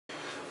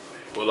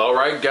Well,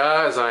 alright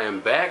guys, I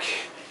am back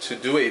to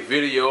do a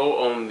video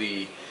on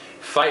the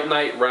Fight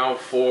Night Round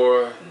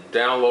 4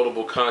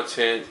 downloadable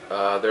content.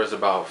 There's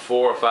about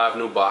 4 or 5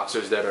 new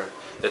boxers that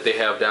they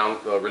have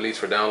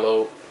released for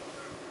download.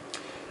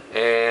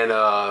 And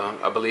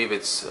I believe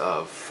it's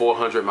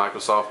 400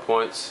 Microsoft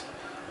points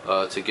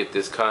to get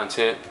this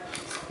content.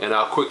 And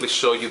I'll quickly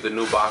show you the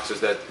new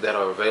boxers that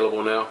are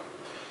available now.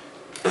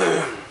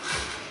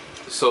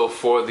 So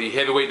for the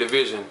heavyweight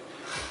division,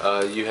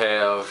 you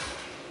have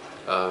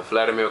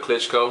Vladimir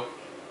Klitschko,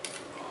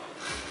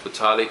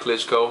 Vitaly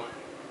Klitschko,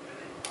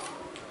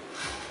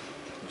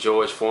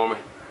 George Foreman,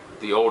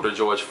 the older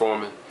George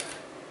Foreman,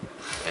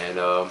 and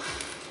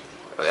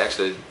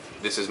actually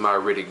this is my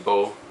Riddick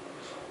Bowe,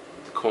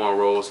 the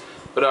cornrows.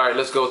 But all right,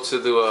 let's go to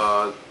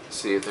the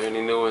see if there are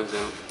any new ones.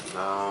 And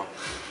I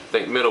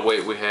think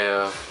middleweight we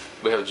have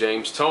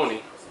James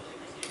Toney,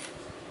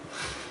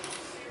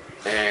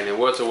 and in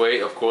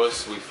welterweight, of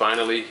course, we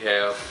finally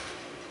have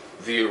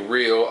the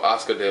real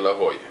Oscar De La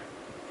Hoya.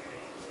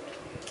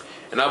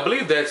 And I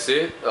believe that's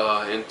it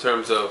in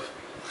terms of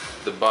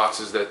the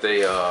boxes that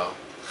they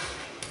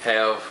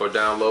have for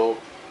download.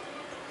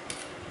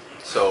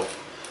 So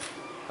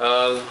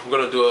I'm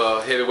gonna do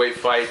a heavyweight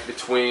fight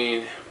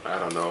between, I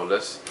don't know,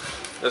 let's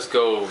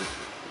go,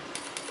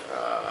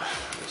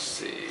 let's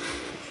see,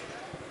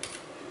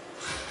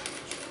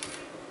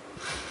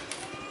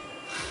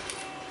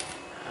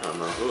 I don't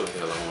know who the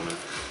hell I want to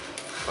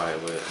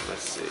fight with.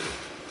 Let's see,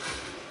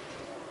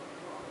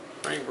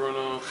 Frank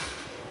Bruno,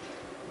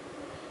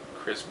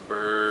 Chris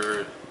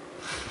Bird.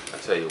 I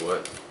tell you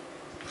what,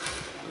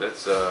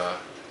 let's do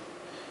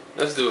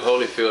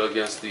Holyfield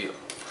against the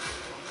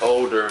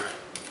older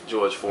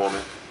George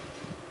Foreman.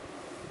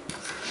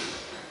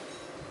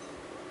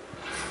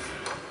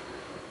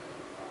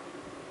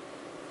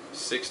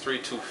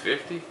 .6'3",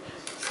 250. I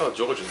thought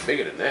George was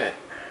bigger than that.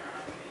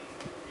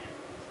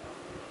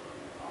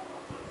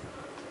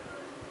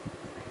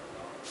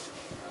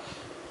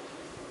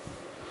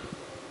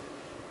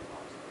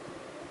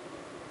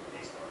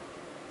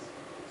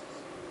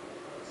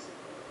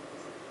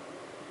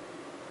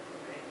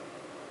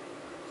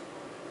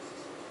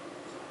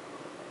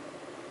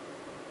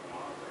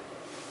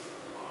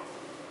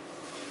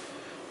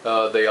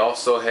 They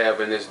also have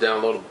in this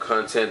downloadable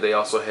content, they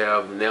also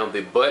have now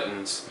the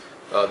buttons,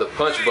 the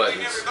punch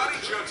buttons.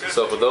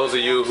 So for those of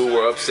you who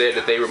were upset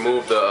that they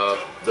removed the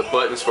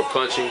buttons for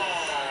punching,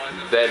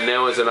 that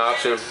now is an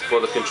option for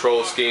the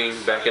control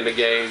scheme back in the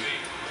game.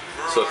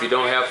 So if you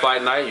don't have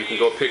Fight Night, you can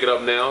go pick it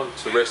up now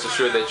to rest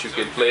assured that you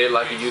can play it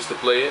like you used to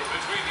play it.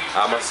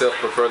 I myself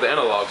prefer the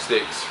analog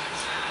sticks.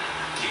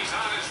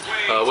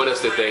 What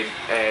else did they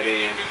add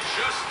in?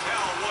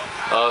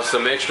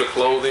 Some extra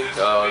clothing,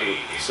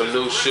 some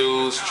new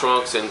shoes,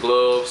 trunks, and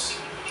gloves.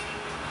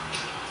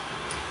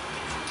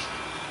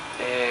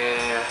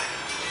 And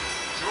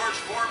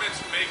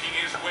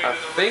I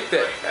think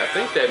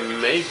that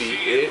may be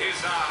it.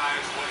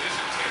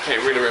 I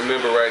can't really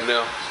remember right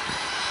now.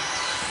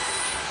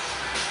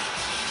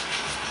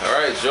 All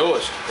right,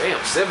 George. Damn,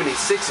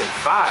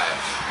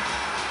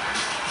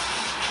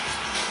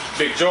 76-5.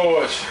 Big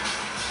George.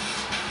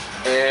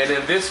 And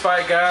in this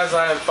fight, guys,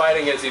 I am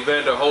fighting as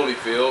Evander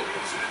Holyfield.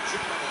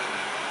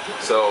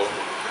 So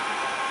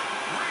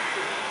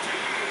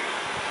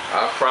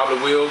I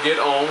probably will get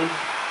owned.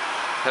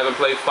 Haven't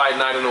played Fight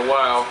Night in a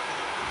while,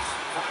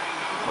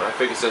 but I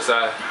figured since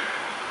I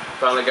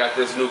finally got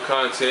this new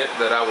content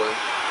that I would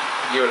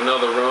give it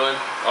another run.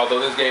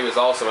 Although this game is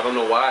awesome, I don't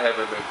know why I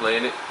haven't been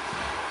playing it.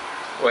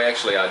 Well,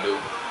 actually I do,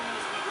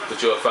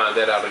 but you'll find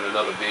that out in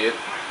another vid.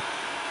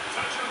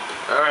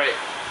 All right,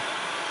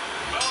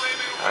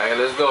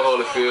 let's go,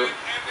 Holyfield.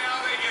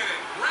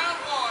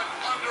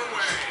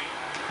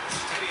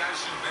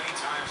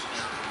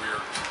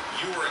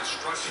 You were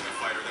instructing a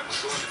fighter that was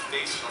going to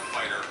face a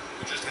fighter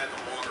who just had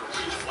the longer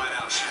reach, flat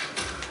out.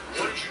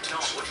 What did you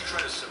tell him? What did you try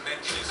to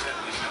cement in his head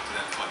leading up to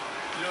that fight?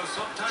 You know,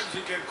 sometimes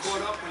you get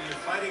caught up when you're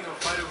fighting a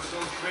fighter with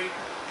those great,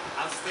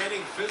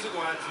 outstanding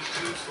physical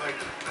attributes like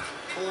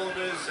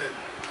tallness and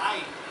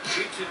height,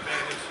 reach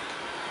advantage.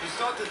 You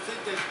start to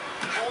think that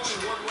only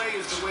one way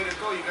is the way to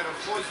go. You got to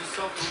force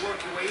yourself to work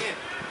your way in.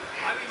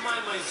 I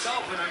remind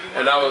myself,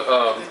 and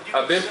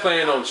I've been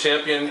playing on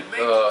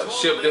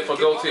championship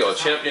difficulty or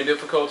champion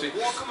difficulty,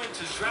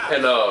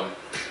 and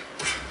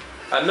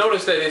I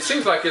noticed that it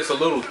seems like it's a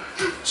little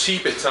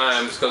cheap at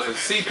times because the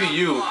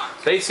CPU,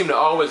 they seem to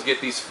always get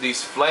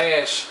these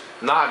flash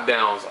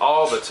knockdowns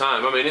all the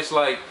time. I mean, it's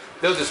like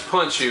they'll just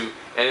punch you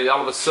and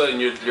all of a sudden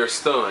you're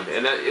stunned,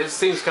 and it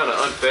seems kind of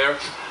unfair.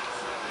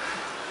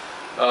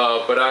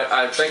 But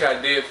I think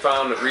I did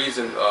find the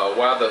reason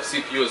why the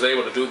CPU is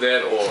able to do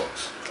that, or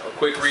a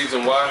quick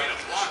reason why.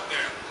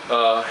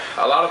 A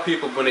lot of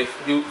people, when they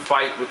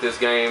fight with this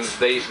game,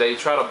 they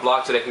try to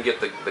block so they can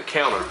get the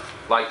counter,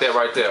 like that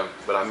right there,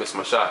 but I missed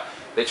my shot.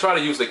 They try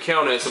to use the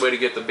counter as a way to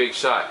get the big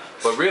shot.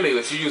 But really,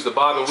 if you use the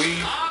bob and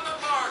weave,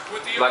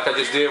 like I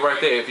just did right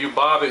there, if you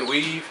bob and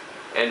weave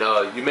and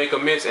you make a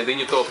miss and then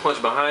you throw a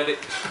punch behind it,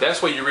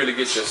 that's where you really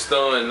get your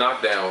stun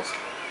knockdowns.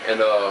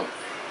 And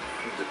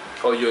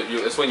or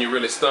it's when you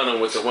really stun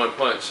them with the one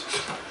punch.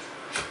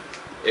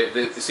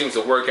 It seems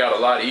to work out a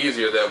lot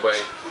easier that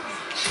way.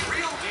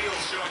 Real deal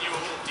showing you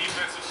a little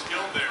defensive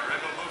skill there. Able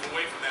to move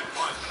away from that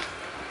punch.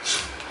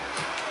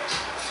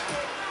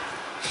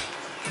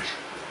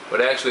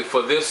 But actually,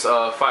 for this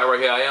fight right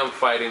here, I am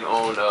fighting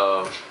on,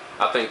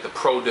 I think, the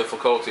pro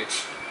difficulty.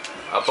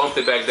 I bumped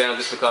it back down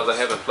just because I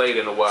haven't played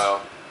in a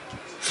while.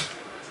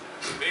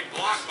 Big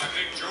block by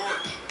Big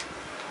George.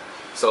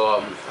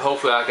 So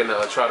hopefully I can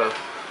try to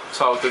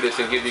talk through this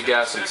and give you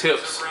guys some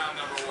tips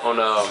on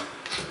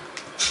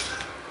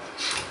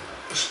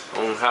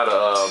how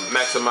to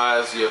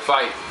maximize your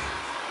fight.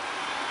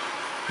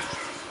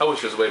 I wish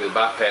there was a way to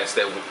bypass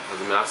that. I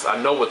mean, I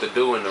know what to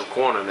do in the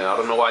corner now. I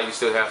don't know why you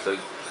still have to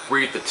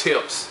read the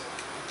tips.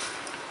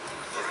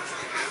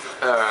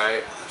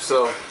 Alright,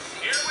 so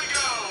Here we go.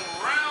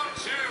 Round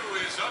 2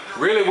 is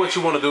underway. really what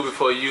you want to do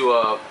before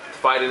you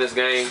fight in this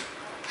game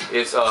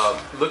is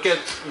look at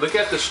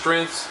the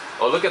strengths,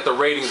 or look at the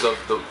ratings of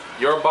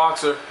your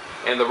boxer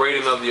and the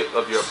rating of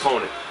your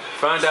opponent.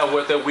 Find out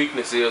what their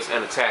weakness is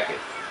and attack it.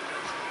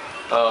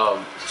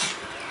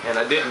 And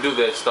I didn't do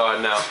that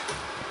starting out.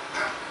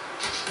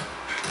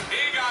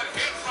 He got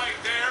hit right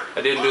there.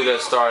 I didn't do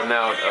that starting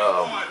out,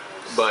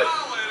 but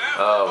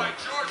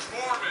George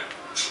Foreman.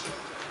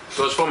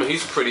 George Foreman,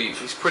 he's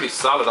pretty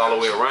solid all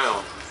the way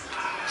around.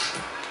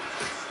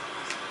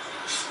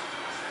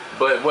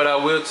 But what I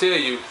will tell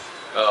you,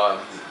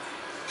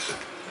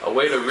 a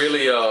way to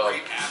really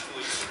Great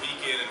athletes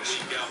week in and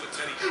week out. But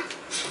Teddy,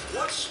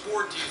 what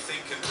sport do you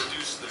think can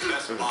produce the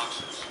best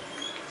boxers?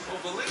 Well,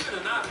 believe it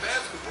or not,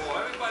 basketball,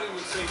 everybody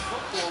would say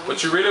football.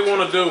 what you really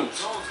want to do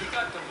He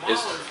got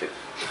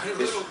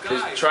is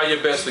try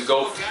your best to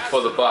go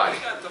for the body.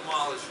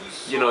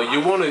 You know,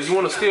 you want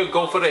to still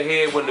go for the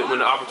head when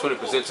the opportunity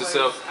presents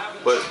itself,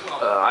 but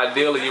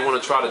ideally you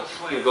want to try to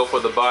go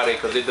for the body,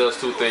 because it does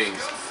two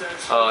things.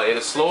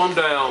 It'll slow them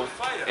down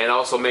and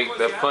also make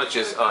their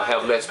punches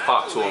have less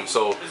pop to them,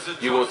 so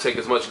you won't take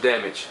as much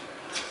damage.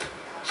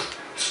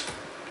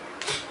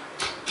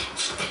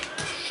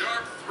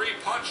 Sharp 3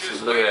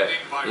 punches. Look at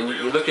that. And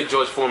you look at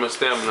George Foreman's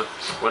stamina.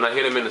 When I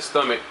hit him in the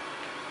stomach,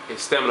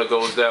 his stamina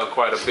goes down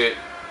quite a bit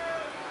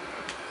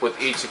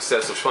with each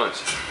successive punch.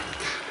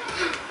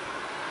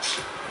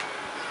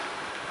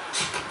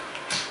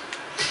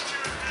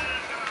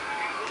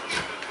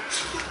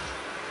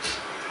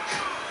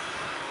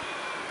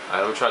 Alright,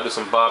 I'm gonna try to do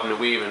some bobbing and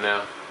weaving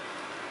now.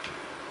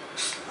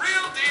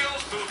 Real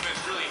deals movement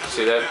really helps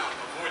See that? out,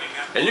 avoiding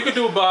that. And you can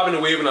do bobbing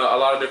and weaving a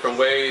lot of different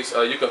ways.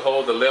 You can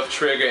hold the left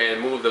trigger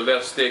and move the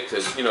left stick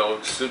to, you know,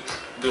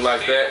 do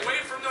like that. Away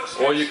from those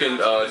Or you can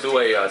do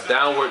a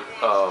downward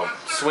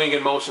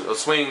swinging motion, or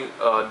swing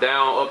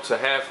down up to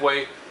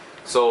halfway.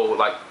 So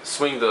like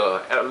swing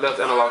the left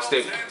analog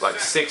stick like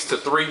 6 to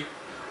 3,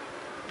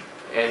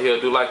 and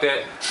he'll do like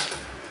that.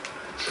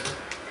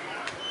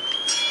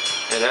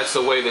 And that's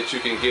the way that you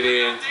can get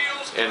in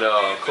and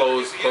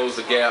close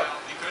the gap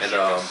and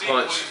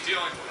punch.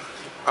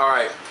 All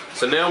right,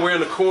 so now we're in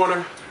the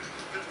corner.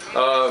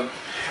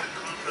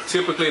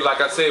 Typically,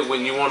 like I said,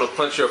 when you want to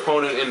punch your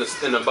opponent in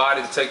the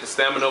body to take the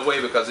stamina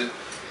away, because it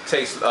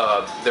takes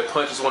their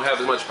punches won't have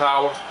as much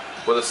power.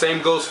 Well, the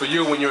same goes for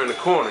you when you're in the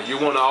corner. You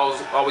want to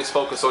always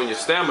focus on your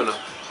stamina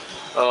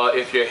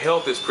if your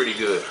health is pretty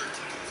good.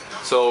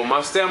 So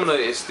my stamina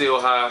is still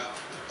high.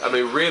 I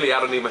mean, really, I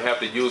don't even have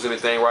to use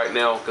anything right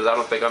now because I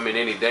don't think I'm in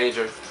any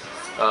danger.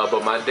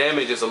 But my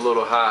damage is a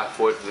little high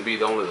for it to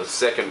be only the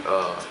second.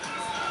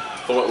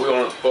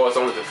 For us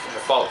only to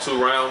have fought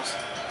 2 rounds.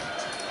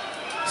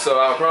 So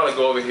I'll probably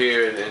go over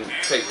here and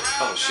take.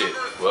 Oh shit!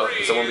 Well, I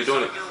guess I won't be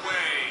doing it.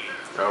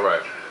 All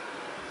right.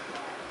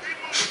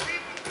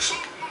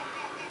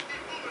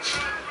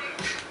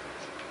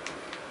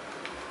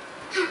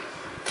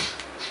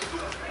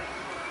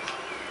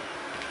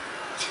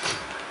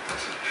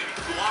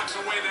 Blocks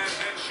away that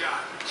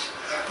headshot.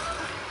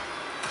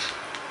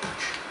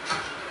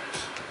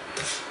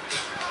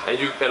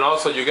 And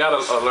also you gotta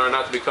learn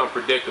not to become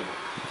predictable.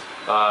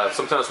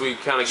 Sometimes we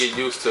kind of get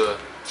used to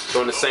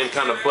doing the same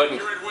kind of button,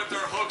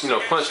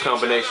 punch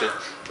combination,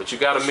 but you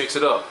gotta mix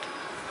it up.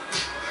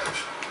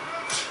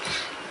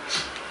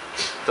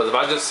 Because if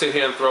I just sit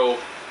here and throw,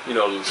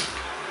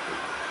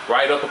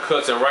 right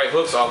uppercuts and right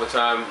hooks all the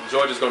time,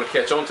 George is going to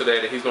catch on to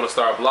that and he's going to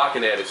start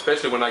blocking at it,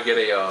 especially when I get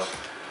a.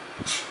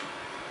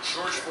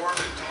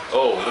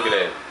 Oh, look at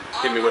that!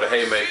 Hit me with a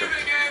haymaker.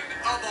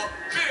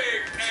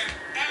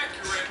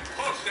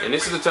 And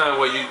this is the time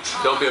where you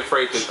don't be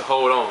afraid to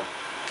hold on.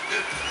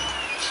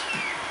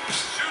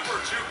 Super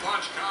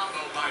 2-punch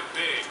combo by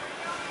Big.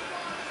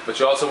 But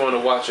you also want to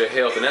watch your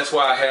health, and that's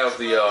why I have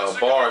the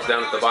bars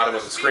down at the bottom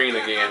of the screen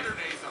again,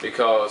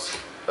 because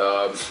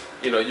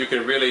you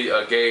can really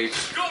gauge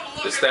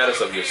the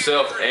status of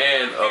yourself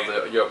and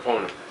of your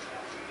opponent.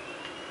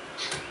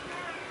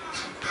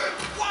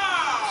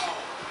 Wow!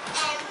 A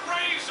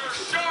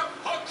razor-sharp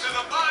hook to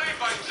the body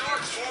by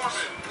George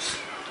Foreman.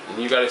 And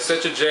you got to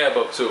set your jab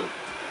up too.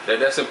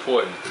 That's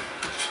important.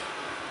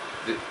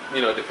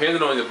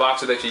 Depending on the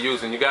boxer that you're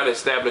using, you got to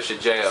establish your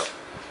jab.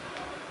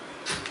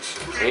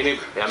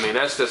 I mean,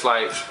 that's just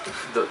like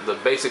the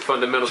basic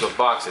fundamentals of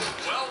boxing.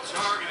 Well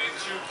targeted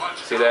 2-punch.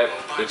 See that?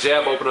 The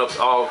jab opened up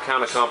all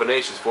kind of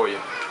combinations for you.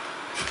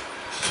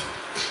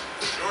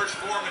 George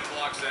Foreman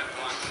blocks that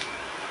punch.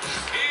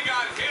 He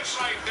got hit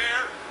right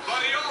there,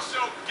 but he also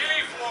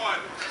gave one.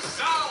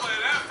 Solid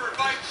effort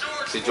by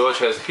George. See, George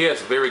has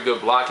very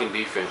good blocking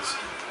defense.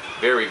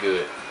 Very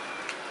good.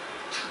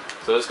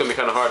 So it's going to be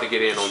kind of hard to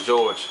get in on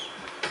George.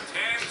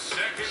 10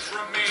 seconds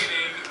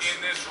remaining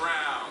in this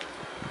round.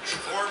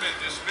 Foreman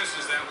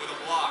dismisses that with a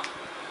block.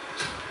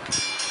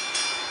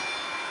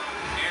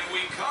 And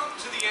we come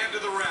to the end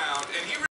of the round, and he